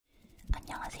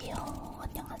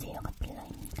안녕하세요,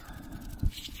 까퓰러입니다.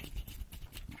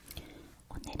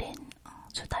 오늘은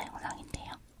주다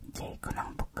영상인데요. 제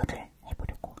근황 토크를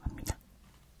해보려고 합니다.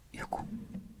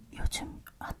 요즘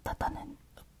핫하다는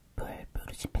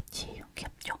뾰루지 패치예요.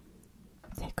 귀엽죠?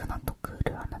 제 근황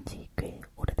토크를 안 한 지 꽤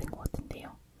오래된 것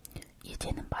같은데요.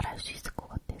 이제는 말할 수 있을 것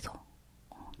같아서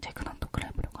제 근황 토크를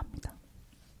해보려고 합니다.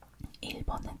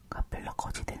 1번은 까퓰러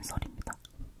거지된 썰입니다.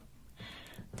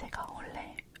 제가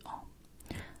원래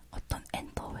어떤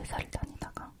엔터 회사를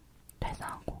다니다가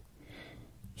퇴사하고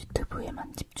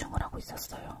유튜브에만 집중을 하고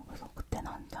있었어요. 그래서 그때는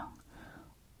한창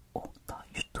나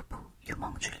유튜브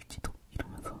유망주일지도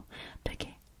이러면서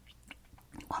되게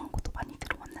광고도 많이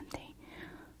들어왔는데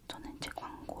저는 이제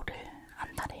광고를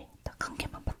한 달에 딱 한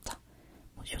개만 받자,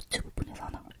 뭐 유튜브 부분에서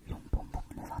하나, 용품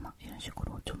부분에서 하나, 이런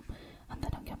식으로 좀 한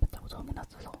달에 한 개만 받자고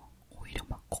정해놨어서 오히려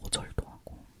막 거절도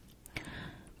하고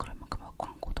그럴 만큼 막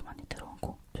광고도 많이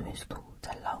들어오고 조회수도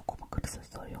잘 나오고 막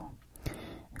그랬었어요.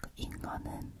 그러니까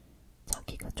인간은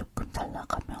자기가 조금 잘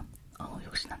나가면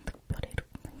역시 난 특별해 이런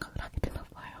생각을 하게 되나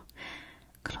봐요.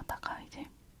 그러다가 이제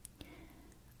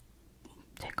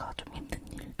제가 좀 힘든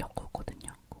일을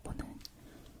겪었거든요. 그거는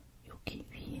여기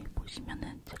위에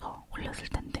보시면은 제가 올렸을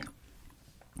텐데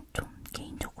좀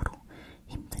개인적으로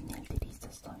힘든 일들이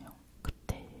있었어요.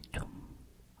 그때 좀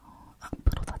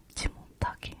앞으로 닿지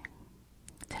못하게,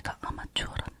 제가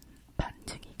아마추어란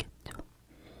반증이겠죠.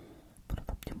 앞으로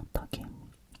닿지 못하게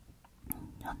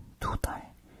한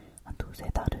 2달, 한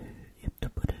 2~3달을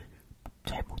유튜브를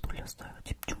잘 못 올렸어요.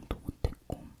 집중도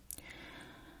못했고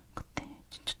그때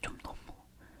진짜 좀 너무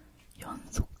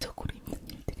연속적으로 힘든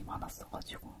일들이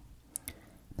많았어가지고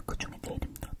그 중에 제일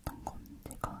힘들었던 건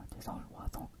제가 이제 서울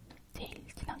와서 제일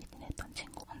친하게 지냈던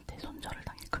친구한테 손절을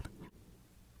당했거든요.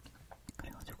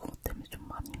 그래가지고 그것 때문에 좀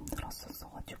많이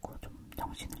힘들었었어가지고 좀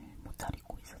정신을 못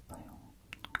차리고 있었어요.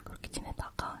 그렇게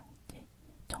지내다가 이제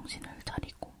정신을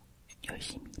차리고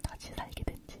열심히 다시 살게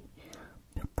된 지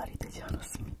몇 달이 되지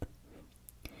않았습니다.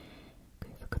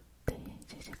 그래서 그때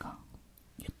이제 제가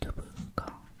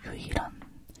유튜브가 유일한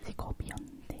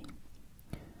직업이었는데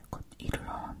일을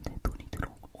하는데 돈이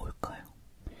들어올까요?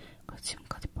 그래서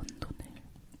지금까지 번 돈을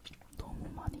너무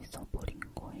많이 써버린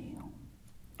거예요.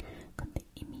 근데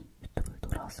이미 유튜브를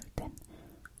돌아왔을 땐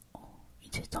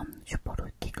이제 전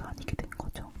슈퍼루키가 아니게 된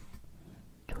거죠.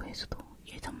 조회수도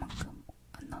예전만큼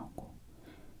안 나오고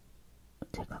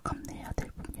제가 감내해야 될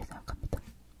부분이라 생각합니다.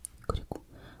 그리고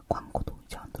광고도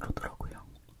이제 안 들어오더라고요.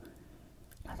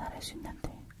 나 잘할 수 있는데.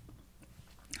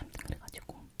 아무튼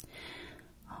그래가지고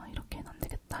이렇게는 안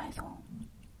되겠다 해서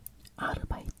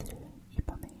아르바이트를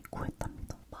이번에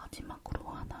구했답니다. 마지막으로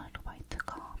한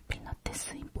아르바이트가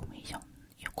필라테스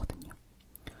인포메이션이었거든요.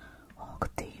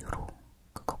 그때 이후로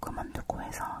그거 그만두고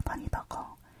회사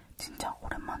다니다가 진짜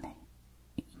오랜만에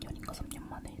 2년인가 3년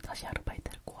만에 다시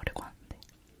아르바이트를 구하려고 하는데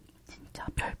진짜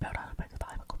별별 아르바이트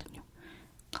다 해봤거든요.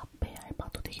 카페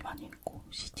알바도 되게 많이 했고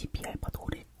CGV 알바도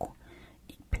오래 했고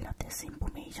필라테스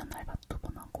인포메이션 알바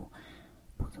 2번 하고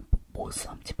무슨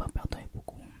보쌈집 알바도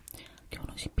해보고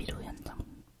결혼식 비료 현장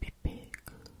뷔페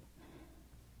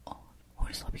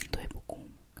홀서빙도 해보고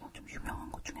그냥 좀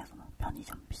유명한 것 중에서는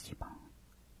편의점 PC방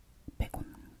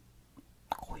 100원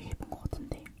거의 해본 것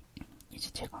같은데 이제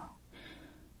제가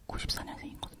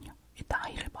 94년생이거든요. 이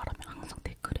나이를 말하면 항상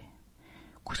댓글에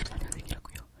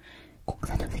 94년생이라고요.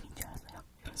 04년생인 줄 알았어요.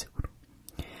 이런 식으로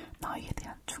나이에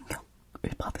대한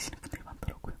충격을 받으시는 분들이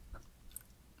많더라고요.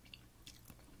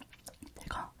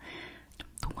 제가 좀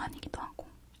동안이기도 하고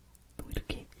또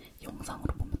이렇게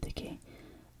영상으로 보면 되게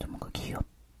좀 뭔가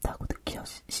귀엽다고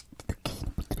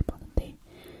느끼시는 분들이 많은데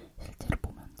실제로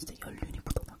보면 진짜 연륜이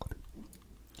묻어나거든요.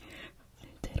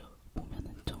 실제로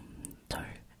보면은 좀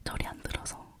절이 안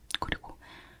들어서, 그리고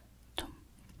좀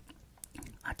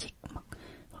아직 막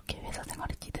그렇게 회사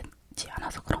생활이 찌든지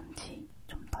않아서 그런지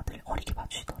좀 다들 어리게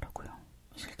봐주시더라고요.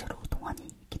 실제로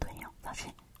동안이기도 해요,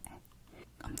 사실. 네.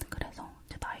 아무튼 그래서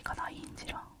제 나이가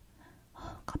나이인지라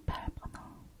카페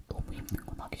알바나 너무 힘든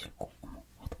건 하기 싫고, 어머,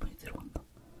 헤드폰이 들어간다.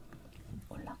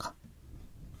 올라가.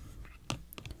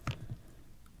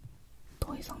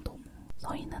 더 이상 너무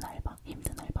서있는 알바,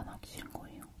 힘든 알바는 하기 싫은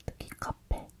거예요. 특히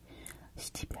카페,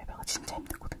 CGV 알바가 진짜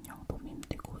힘들거든요. 너무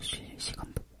힘들고 쉴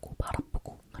시간도 없고 발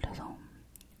아프고. 그래서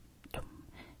좀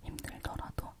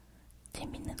힘들더라도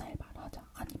재밌는 알바를 하자,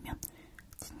 아니면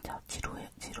진짜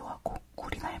지루하고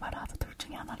구린 알바를 하자, 둘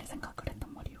중에 하나를 생각을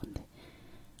했단 말이에요. 근데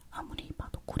아무리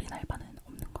봐도 구린 알바는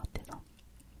없는 것 같아서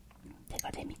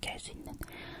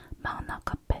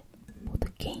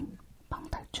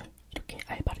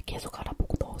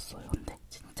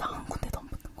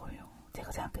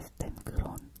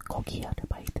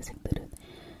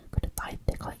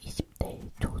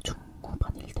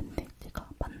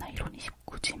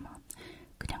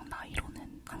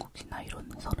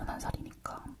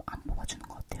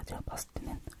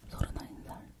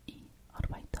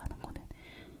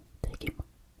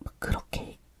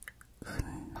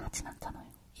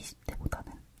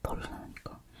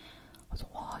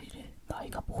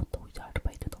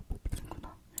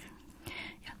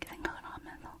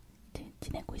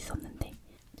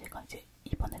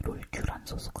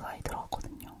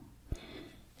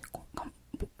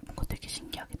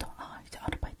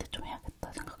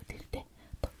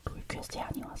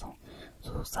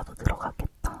소사도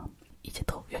들어가겠다. 이제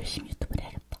더 열심히 유튜브를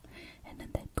해야겠다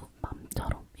했는데 또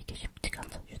맘처럼 이게 쉽지가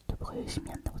않죠. 유튜브가 열심히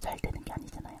한다고 잘 되는 게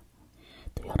아니잖아요.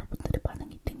 또 여러분들의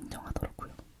반응이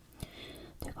냉정하더라고요.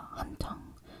 제가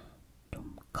한창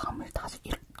좀 감을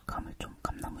좀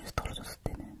감나무에서 떨어졌을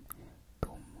때는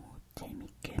너무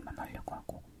재밌게만 하려고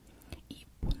하고 이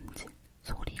본질,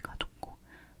 소리가 좋고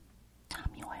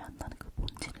잠이 와야 한다는 그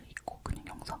본질을 잊고 그냥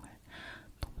영상을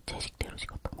너무 제 식대로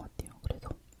찍었던 것 같아요. 그래서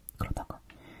그러다가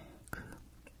그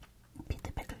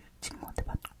피드백을 친구한테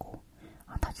받고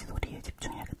다시 소리에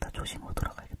집중해야겠다, 조심으로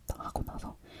돌아가야겠다 하고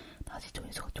나서 다시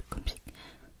조회수가 조금씩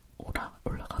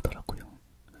올라가더라고요.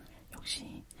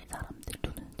 역시 사람들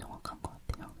눈은 정확한 것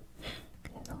같아요.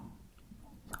 그래서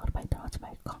아르바이트를 하지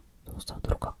말까?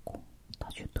 소사도 갔고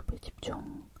다시 유튜브에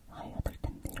집중해야 될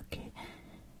텐데 이렇게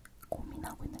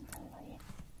고민하고 있는 찰나에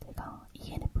제가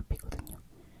ENFP거든요.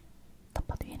 딱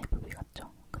봐도 ENFP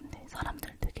같죠? 근데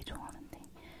사람들 되게 좋아하는데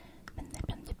맨날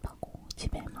편집하고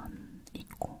집에만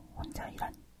있고 혼자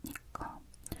일하니까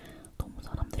너무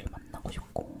사람들을 만나고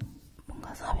싶고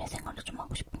뭔가 사회생활을 좀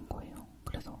하고 싶은 거예요.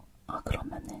 그래서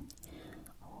그러면은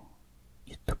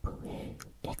유튜브에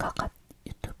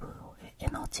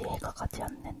에너지에 해가 가지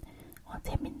않는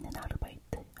재밌는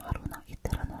아르바이트, 하루나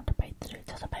이틀 하는 아르바이트를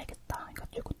찾아봐야겠다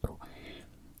해가지고 또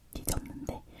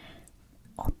뒤졌는데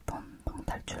어떤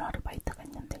방탈출 아르바이트가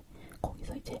있는데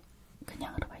거기서 이제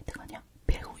그냥 아르바이트가 아니라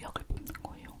배우 역을 뽑는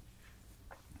거예요.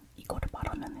 이거를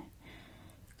말하면은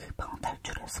그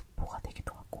방탈출의 스포가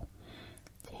되기도 하고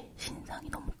제 신상이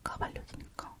너무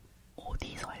까발려지니까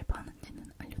어디서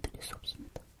알바하는지는 알려드릴 수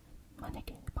없습니다.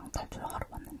 만약에 방탈출 하러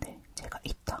왔는데 제가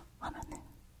있다 하면은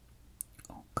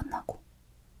끝나고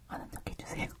아는 척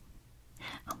해주세요.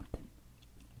 아무튼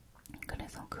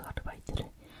그래서 그 아르바이트를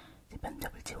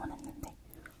면접을 지원했는데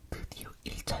드디어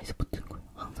 1차에서 붙은 거예요.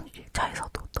 항상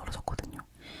 1차에서도 떨어졌거든요.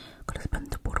 그래서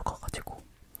면접 보러 가가지고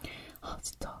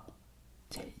진짜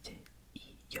제 이제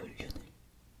이 연륜을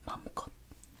마음껏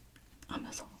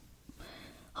하면서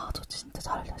저 진짜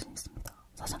잘할 자신 있습니다.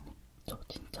 사장님 저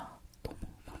진짜 너무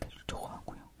방탈출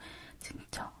좋아하고요.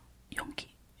 진짜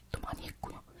연기도 많이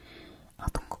했고요.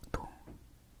 동국도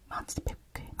한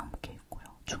 100개 넘게 했고요.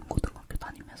 중고등학교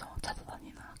다니면서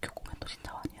찾아다니는 학교 공연도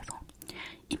진짜 많이 해서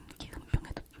임기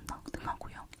은평에도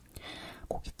등하고요.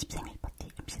 고깃집 생일 파티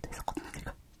MC도 했었거든요.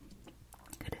 제가.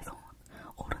 그래서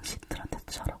어른씨들한테도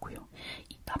잘하고요.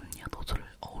 이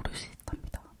남녀노소를 어우를 수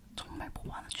있답니다. 정말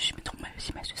뭐 하나 주시면 정말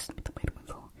열심히 할 수 있습니다. 막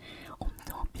이러면서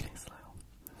엄청 어필했어요.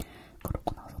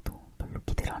 그러고 나서도 별로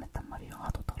기대를 안 했단 말이에요.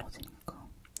 하도 떨어지니까.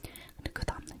 근데 그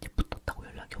다음날 이제 붙었다고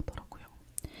연락이 오더라고요.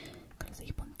 그래서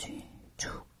이번 주에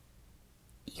주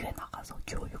 2회 나가서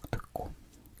교육 듣고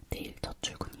내일 첫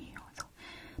출근이에요. 그래서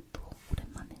또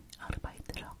오랜만에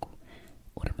아르바이트를 하고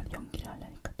오랜만에 연기를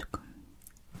하려니까 조금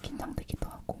긴장되기도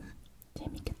하고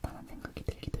재밌겠다는 생각이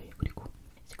들기도 해요. 그리고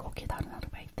이제 거기에 다른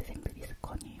아르바이트생들이 있을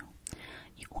거 아니에요.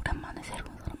 이 오랜만에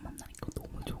새로운 사람 만나니까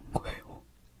너무 좋은 거예요.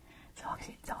 그래서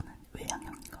확실히 저는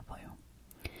외향형인가 봐요.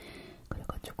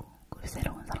 그래가지고 그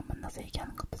새로운 사람 만나서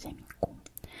얘기하는 것도 재밌고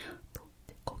또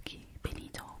거기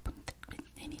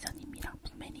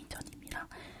매니저님이랑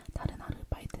다른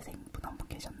아르바이트생분 한 분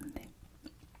계셨는데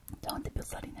저한테 몇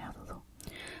살이냐 하셔서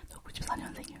저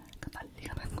 94년생이면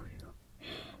난리가 난 거예요.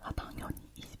 당연히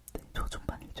 20대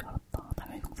초중반일 줄 알았다.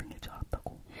 당연히 동생일 줄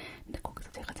알았다고. 근데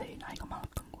거기서 제가 제일 나이가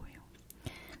많았던 거예요.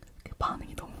 그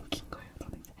반응이 너무 웃긴 거예요.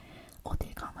 저는 이제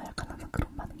어딜 가나 약간 항상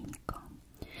그런 반응이니까.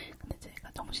 근데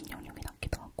제가 정신연령이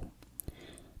낮기도 하고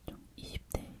좀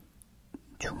 20대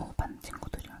중후반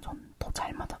친구들이랑 전 더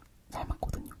잘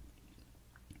맞거든요.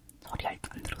 소리 안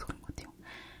들어서 그런 것 같아요.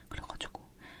 그래가지고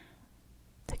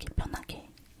되게 편하게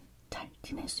잘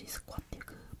지낼 수 있을 것 같아요.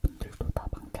 그분들도 다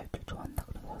방탈출 좋아한다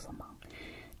그러셔서 막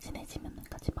친해지면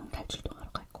같이 방탈출도 하러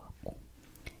갈 것 같고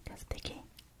그래서 되게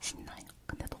신나요.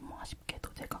 근데 너무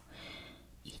아쉽게도 제가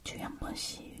 2주에 한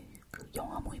번씩 그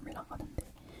영화 모임을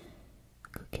나가는데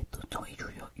그게 또 저희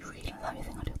유일한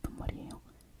사회생활이었단 말이에요.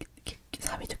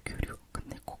 사회적 교류.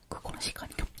 근데 꼭 그거랑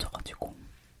시간이 겹쳐가지고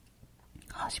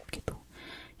아쉽게도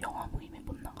영화 모임에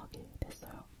못 나가게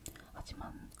됐어요.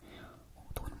 하지만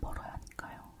돈은 벌어야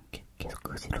하니까요. 계속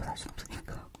의지로 살 순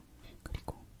없으니까.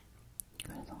 그리고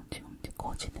그래서 지금 이제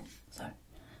거지는 썰,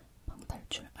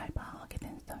 방탈출 알바하게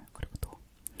된 썰, 그리고 또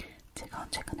제가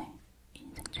최근에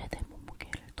인생 최대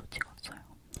몸무게를 또 찍었어요.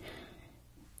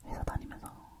 회사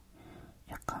다니면서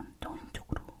약간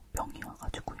정신적으로 병이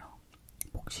와가지고요.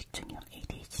 복식증이랑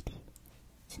ADHD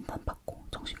진단받고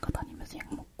정신과 다니면서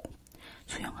약 먹고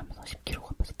수영하면서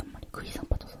 10kg가 빠졌단 말이에요. 그 이상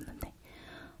빠졌었는데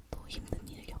또 힘든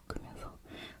일을 겪으면서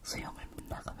수영을 못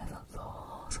나가면서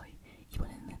서서히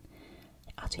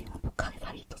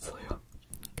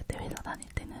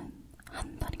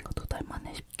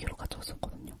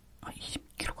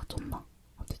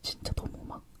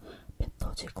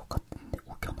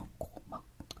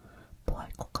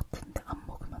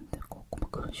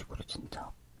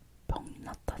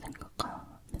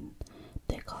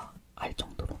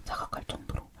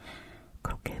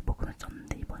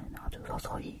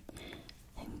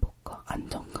뭔가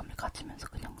안정감을 가지면서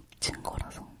그냥 찐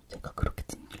거라서 제가 그렇게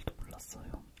찐 줄도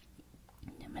몰랐어요.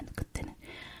 왜냐면 그때는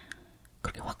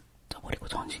그렇게 확 쪄버리고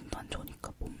전신도 안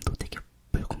좋으니까 몸도 되게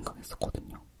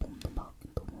불건강했었거든요. 몸도 막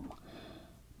너무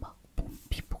몸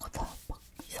피부가 다 막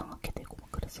이상하게 되고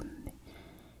막 그랬었는데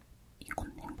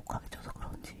이건 행복하게 쪄서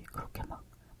그런지 그렇게 막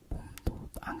몸도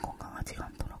안 건강하지가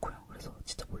않더라고요. 그래서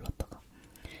진짜 몰랐다가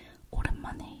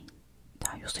오랜만에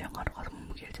자유 수영하러 가서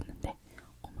몸무게를 쟀는데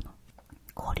어머나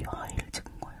거리와 하이를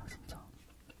찍은 거예요. 진짜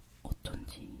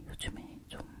어쩐지 요즘에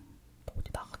좀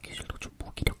어디 나가기 싫어도 좀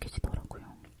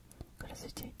무기력해지더라고요. 그래서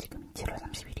이제 지금 7월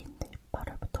 30일인데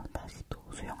 8월부터는 다시 또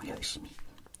수영을 열심히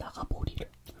나가보리를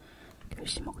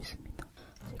결심하고 있습니다.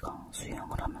 제가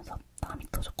수영을 하면서 땀이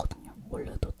터졌거든요.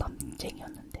 원래도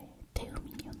땀쟁이였는데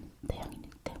태양인이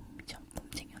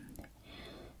땀쟁이였는데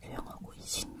수영하고 이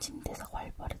신진대사가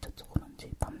활발해져서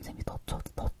그런지 땀샘이 더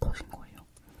터진 거예요.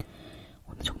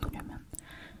 어느 정도냐면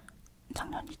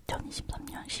작년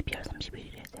 2023년 12월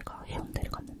 31일에 제가 해운대를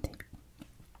갔는데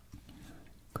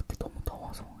그때 너무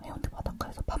더워서 해운대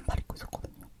바닷가에서 반팔 입고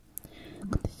있었거든요.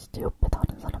 근데 진짜 옆에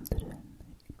다른 사람들은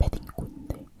패딩 입고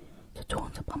있는데 저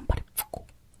혼자 반팔 입고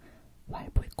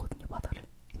활보했거든요, 바다를.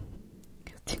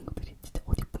 그래서 친구들이 진짜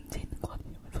어디 문제 있는 거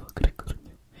아니에요? 그래서 그랬거든요.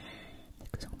 근데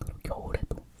그 정도로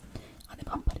겨울에도 안에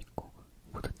반팔 입고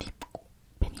후드티 입고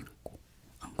패딩 입고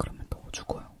안 그러면 더워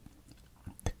죽어요.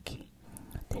 특히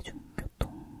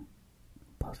대중교통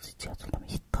버스 지하철 타면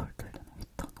히터를 틀잖아요.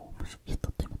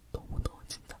 히터 때문에 너무 더워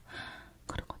진짜.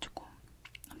 그래가지고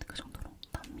근데 그 정도로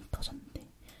땀이 터졌는데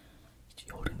이제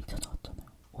여름이 찾아왔잖아요.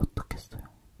 어떻겠어요?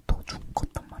 더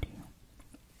죽겠단 말이에요.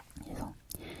 그래서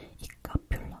이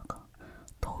까퓰러가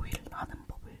더위를 나는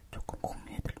법을 조금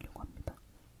공유해드리려고 합니다.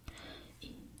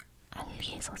 이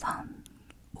알리에서 산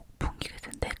목풍기가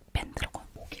이제 넥밴드라고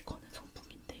목에 거는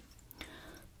선풍기인데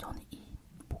저는 이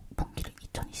목풍기를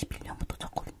 2021년부터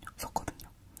썼거든요.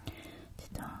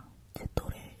 진짜 제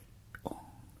또래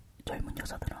젊은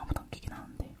여자들은 아무도 안 끼긴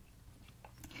하는데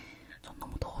전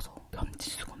너무 더워서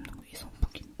견딜 수가 없는 거예요. 이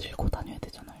선풍기는 들고 다녀야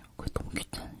되잖아요. 그게 너무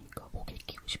귀찮으니까 목에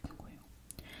끼고 싶은 거예요.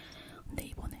 근데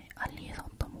이번에 알리에서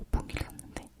어떤 목풍기를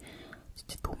샀는데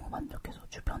진짜 너무 만족해서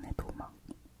주변에도 막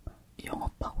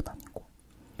영업하고 다니고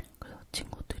그래서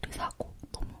친구들이 사고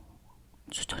너무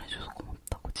추천해줘서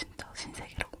고맙다고 진짜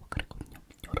신세계라고 막 그랬거든요.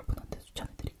 여러분한테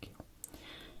추천해드릴게요.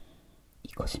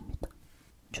 이것입니다.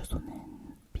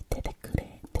 주소는 밑에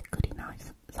댓글이나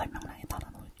설명란에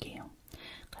달아놓을게요.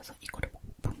 그래서 이거를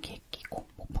목풍기를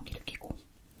끼고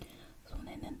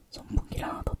손에는 선풍기를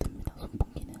하나 더 듭니다.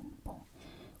 선풍기는 뭐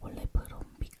원래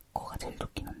브롬비 거가 제일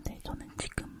좋긴 한데 저는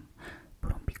지금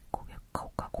브롬비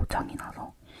거가 고장이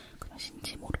나서 그냥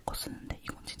신지 모를 거 쓰는데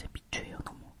이건 진짜 미추예요.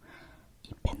 너무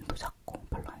이 펜도 작고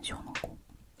별로 안 시원하고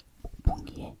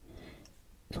목풍기에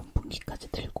선풍기까지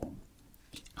들고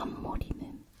이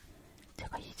앞머리는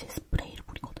제가 이제 스프레이를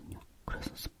뿌리거든요.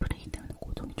 그래서 스프레이 때문에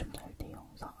고정이 좀 잘 돼요.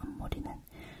 그래서 앞머리는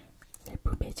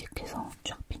셀프 매직해서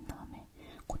쫙 핀 다음에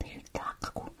고데기를 딱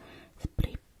하고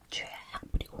스프레이 쫙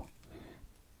뿌리고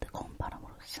뜨거운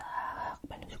바람으로 싹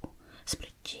말려주고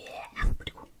스프레이 쫙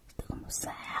뿌리고 뜨거운 물로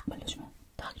싹 말려주면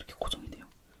딱 이렇게 고정이 돼요.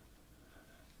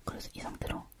 그래서 이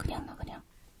상태로 그냥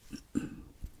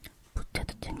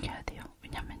부채도 챙겨야 돼요.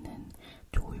 왜냐면은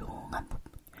조용한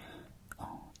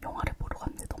영화를 보러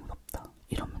갔는데 너무 덥다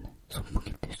이러면은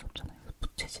선풍기를 들 수 없잖아요.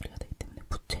 부채질을 해야 되기 때문에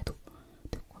부채도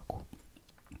들고 가고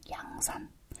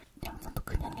양산도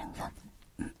그냥 양산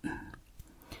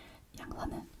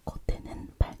양산은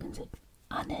겉에는 밝은색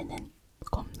안에는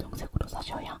검정색으로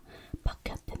사셔야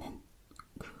바깥에는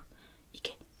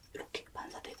이게 이렇게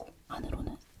반사되고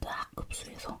안으로는 딱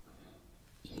흡수해서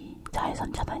이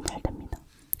자외선 차단이 잘 됩니다.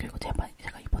 그리고 제가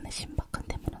이번에 신박한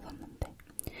템을 하나 샀는데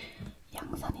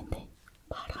양산인데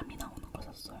바람이 나오는 걸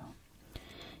샀어요.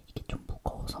 이게 좀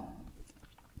무거워서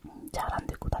잘 안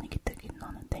들고 다니기 뜨긴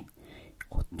하는데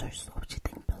어쩔 수 없이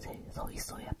땡볕에 서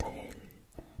있어야 될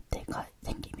때가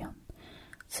생기면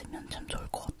쓰면 참 좋을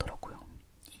것 같더라고요.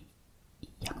 이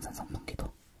양산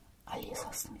선풍기도 알리에서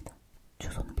샀습니다.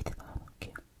 주소는 밑에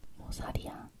달아놓을게요. 뭐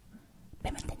살이야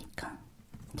빼면 되니까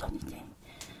전 이제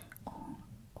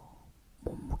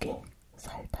몸무게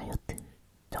살 다이어트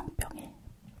정병에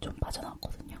좀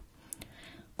빠져나왔거든요.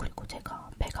 그리고 제가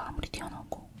배가 아무리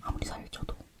튀어나오고 아무리 살을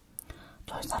쪄도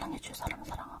절 사랑해줄 사람은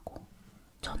사랑하고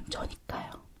전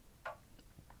저니까요.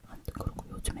 아무튼 그리고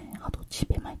요즘에 하도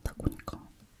집에만 있다 보니까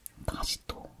다시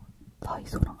또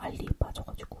다이소랑 알리에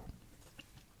빠져가지고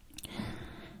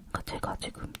그러니까 제가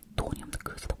지금 돈이 없는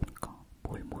그릇이다 보니까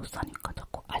뭘 못 사니까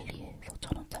자꾸 알리에서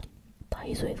 1,000원짜리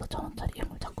다이소에서 1,000원짜리 이런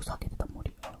걸 자꾸 사게 되단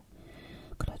말이에요.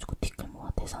 그래가지고 티끌 모아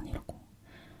대산이라고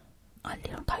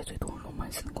알리랑 다이소에 돈을 너무 많이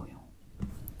안 쓰는 거예요.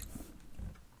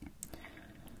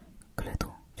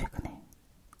 그래도 최근에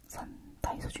산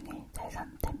다이소 중에 잘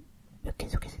산 템 몇 개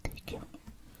소개해드릴게요.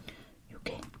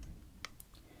 요게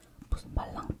무슨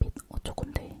말랑빛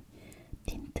어쩌건데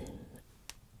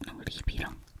틴트랑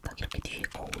립이랑 딱 이렇게 뒤에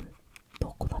거울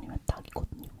넣고 다니면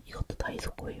딱이거든요. 이것도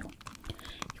다이소 거예요.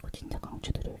 이거 진짜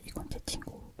강추드려요. 이건 제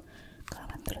친구가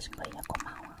만들어준 거예요.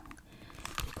 고마워.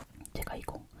 그리고 제가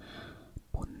이거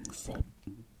본셉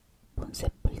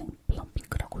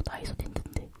플럼핑크라고 다이소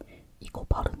틴트인데 이거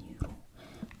바른 이후로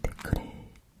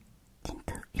댓글에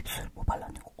틴트 입술 뭐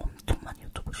발랐냐고 엄청 많이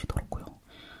여쭤보시더라고요.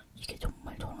 이게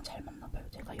정말 저랑 잘 맞나봐요.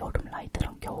 제가 여름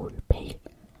라이트랑 겨울 베일,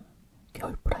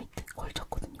 겨울 브라이트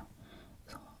걸쳤거든요.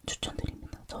 그래서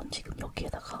추천드립니다. 전 지금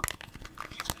여기에다가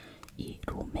이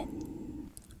롬앤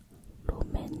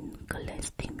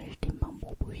글래스틱 밀팀밤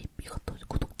모브입, 이것도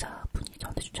구독자분이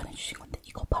저한테 추천해주신 건데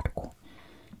이거 바르고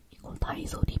이거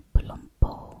다이소 립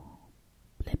플럼퍼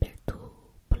레벨 2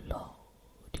 블러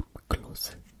립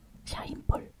글로스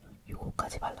샤인펄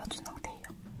요거까지 발라준 상태예요.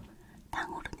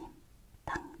 탕후루님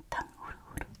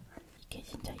탕후루후루. 이게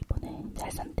진짜 이번에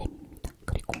잘 산 템입니다.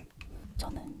 그리고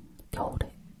저는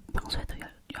겨울에 평소에도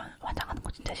화장하는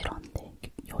거 진짜 싫어하는데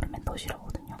여름엔 더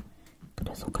싫어하거든요.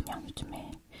 그래서 그냥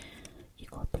요즘에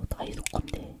이것도 다이소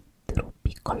건데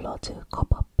드로피 컬러즈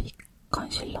커버픽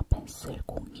컨실러 펜슬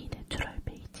 02 내추럴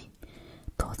베이지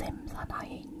더샘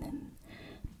산하에 있는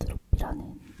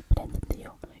드로피라는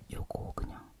브랜드인데요. 요거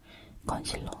그냥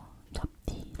컨실러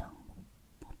잡티랑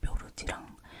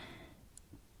뾰루지랑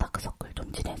다크서클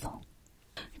좀 칠해서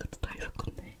이것도 다이소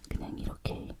건데 그냥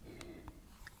이렇게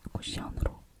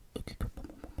쿠션으로 이렇게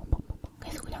뻥뻥뻥뻥뻥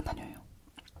해서 그냥 다녀요.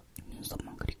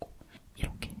 눈썹만 그리고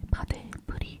이렇게 바데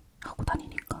프리 하고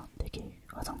다니니까 되게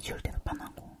화장 지울 때도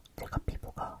편하고 제가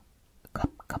피부가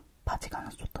갑갑하지가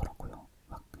않아서 좋더라고요.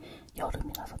 막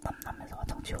여름이라서 땀나면서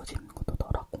화장 지워지는 것도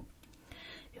덜하고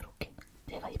이렇게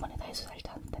제가 이번에 다이소 살 때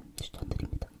한 템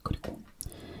추천드립니다. 그리고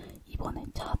이번에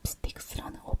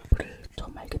찹스틱스라는 어플을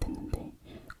처음 알게 됐는데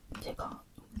제가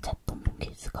쨌던 폰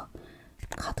케이스가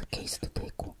카드 케이스도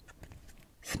되고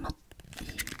스마트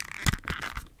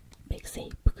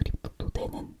맥세이프 그립도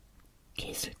되는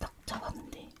케이스를 딱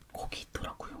잡았는데 거기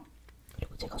있더라고요.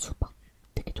 그리고 제가 수박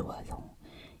되게 좋아해서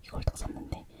이걸 딱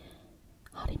샀는데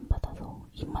할인받아서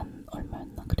 2만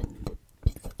얼마였나 그랬는데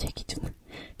제 기준은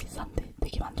비싼데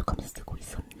되게 만족하면서 쓰고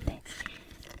있었는데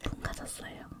돈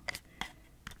가졌어요.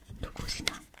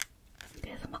 누구시나?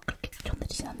 그래서 막 그렇게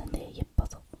추천드리진 않는데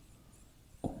예뻐서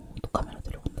또 카메라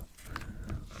들어온다.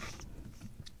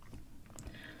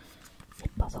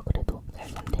 예뻐서 그래도 잘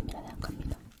산 템이라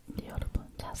생각합니다. 근데 여러분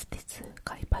찹스틱스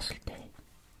가입하실 때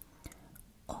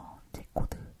제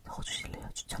코드 적어주실래요?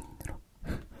 추천인으로.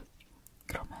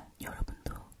 그러면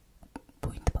여러분도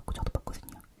포인트 받고 저도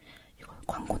받거든요. 이거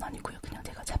광고는 아니고요. 그냥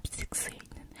제가 찹스틱스에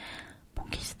있는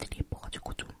폰케이스들이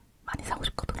예뻐가지고 좀 많이 사고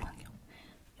싶거든요.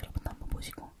 여러분도 한번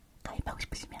보시고 가입하고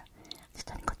싶으시면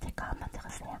추천인 컨텐츠가 한번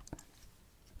적으세요.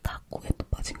 다꾸에 또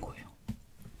빠진 거예요.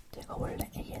 제가 원래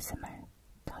ASMR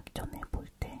자기 전에 볼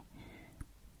때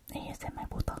ASMR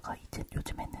보다가 이제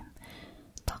요즘에는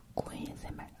다꾸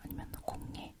ASMR 아니면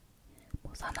공예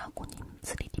뭐 사나고님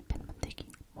 3D 펜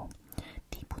만들기 뭐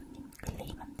디부님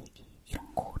클레이 만들기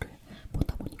이런 거를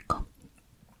보다 보니까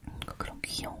그런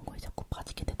귀여운 거에 자꾸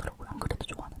빠지게 되더라고요. 안 그래도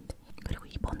좋아하는데. 그리고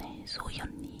이번에 소희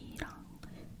언니랑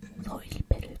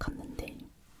서일배를 갔는데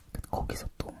거기서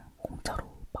또 공짜로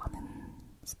많은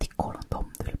스티커랑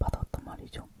덤들을 받아왔단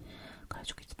말이죠.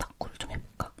 그래가지고 이제 다꾸를 좀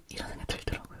해볼까 이런 생각이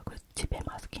들더라고요. 그래서 집에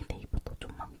마스킹 테이프도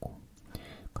좀 많고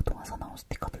그동안 사나온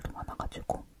스티커들도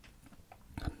많아가지고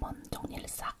한번 정리를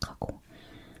싹 하고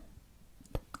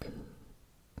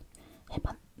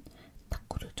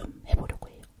다꾸를 좀 해보려고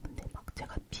해요. 근데 막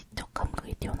제가 미적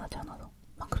감각이 뛰어나지 않아서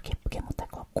막 그렇게 예쁘게 못할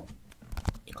것 같고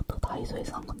이것도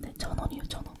다이소에서 한 건데 1,000원이에요.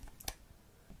 1,000원.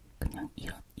 그냥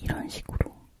이런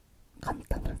식으로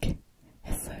간단하게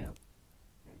했어요.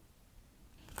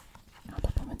 하다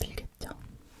보면 들겠죠.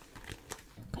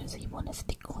 그래서 이번에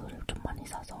스티커를 좀 많이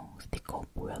사서 스티커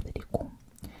보여드리고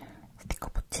스티커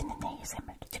붙이는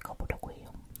ASMR도 찍어보려고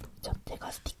해요. 제가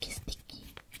스티키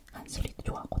한 소리도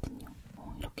좋아하거든요.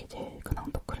 이렇게 제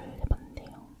근황 토크를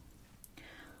해봤는데요.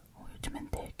 요즘엔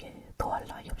되게 더할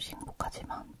나위 없이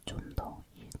행복하지만 좀 더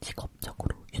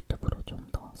직업적으로 유튜브로 좀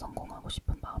더 성공하고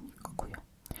싶은 마음이 크고요.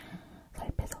 살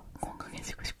빼서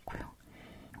건강해지고 싶고요.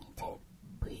 이제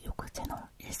브이로그 채널,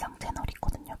 일상 채널이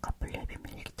있거든요. 까퓰러에게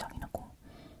비밀기장이라고.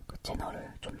 그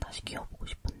채널을 좀 다시 키워보고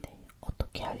싶은데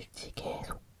어떻게 할지 계획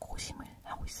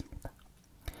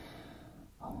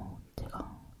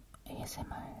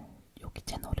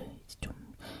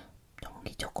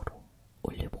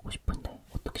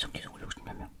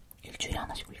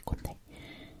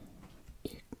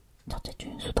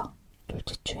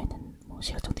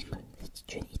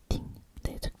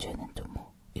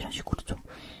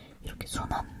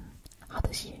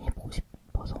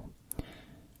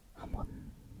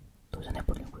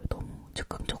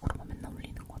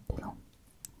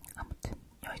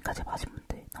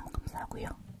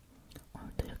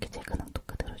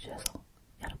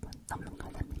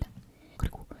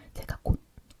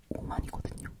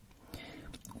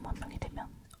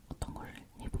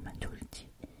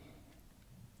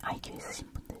기회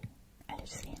있으신 분들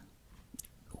알려주세요.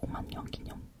 5만 년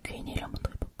기념 Q&A를 한번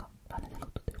더 해볼까? 라는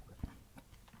생각도 들고요.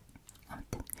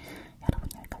 아무튼 여러분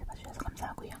여기까지 봐주셔서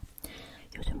감사하고요.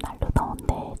 요즘 날도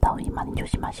더운데 더위 많이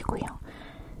조심하시고요.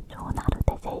 좋은 하루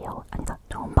되세요. 아니다,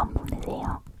 좋은 밤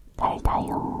보내세요. 잘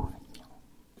자요.